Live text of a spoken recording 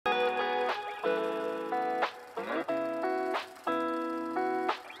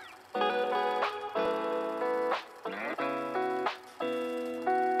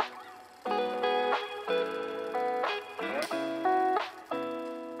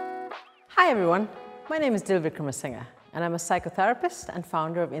Hi everyone, my name is Dil Wickremasinghe and I'm a psychotherapist and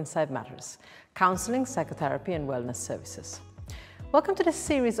founder of Insight Matters, counseling, psychotherapy and wellness services. Welcome to this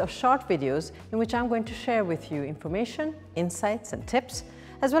series of short videos in which I'm going to share with you information, insights and tips,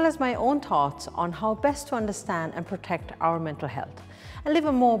 as well as my own thoughts on how best to understand and protect our mental health and live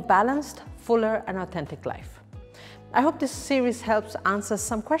a more balanced, fuller and authentic life. I hope this series helps answer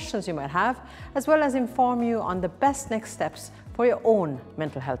some questions you might have, as well as inform you on the best next steps for your own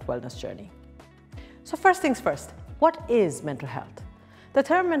mental health wellness journey. So first things first, what is mental health? The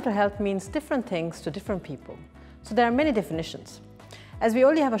term mental health means different things to different people, so there are many definitions. As we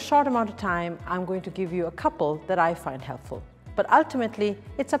only have a short amount of time, I'm going to give you a couple that I find helpful. But ultimately,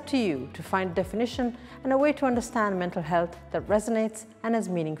 it's up to you to find a definition and a way to understand mental health that resonates and has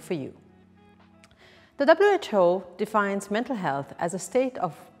meaning for you. The WHO defines mental health as a state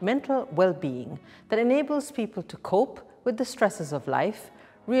of mental well-being that enables people to cope with the stresses of life,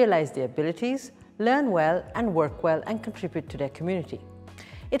 realize their abilities, learn well and work well and contribute to their community.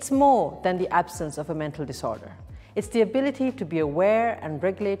 It's more than the absence of a mental disorder. It's the ability to be aware and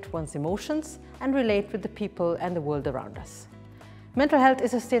regulate one's emotions and relate with the people and the world around us. Mental health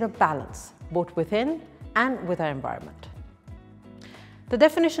is a state of balance, both within and with our environment. The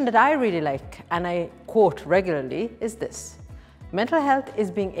definition that I really like, and I quote regularly, is this: mental health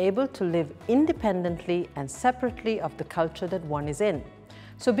is being able to live independently and separately of the culture that one is in.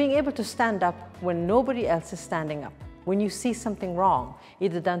 So being able to stand up when nobody else is standing up, when you see something wrong,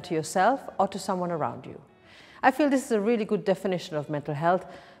 either done to yourself or to someone around you. I feel this is a really good definition of mental health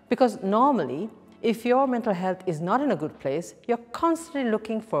because normally, if your mental health is not in a good place, you're constantly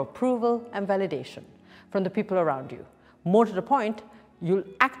looking for approval and validation from the people around you. More to the point, you'll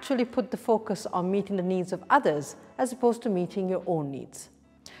actually put the focus on meeting the needs of others as opposed to meeting your own needs.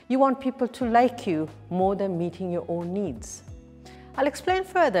 You want people to like you more than meeting your own needs. I'll explain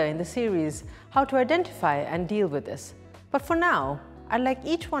further in the series how to identify and deal with this. But for now, I'd like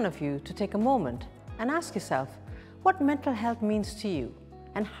each one of you to take a moment and ask yourself what mental health means to you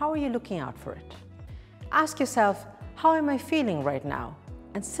and how are you looking out for it. Ask yourself, how am I feeling right now?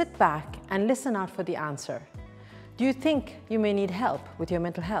 And sit back and listen out for the answer. Do you think you may need help with your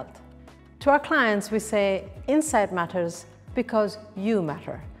mental health? To our clients, we say, Insight matters because you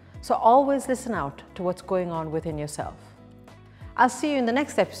matter. So always listen out to what's going on within yourself. I'll see you in the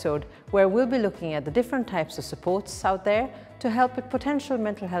next episode where we'll be looking at the different types of supports out there to help with potential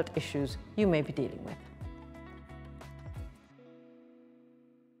mental health issues you may be dealing with.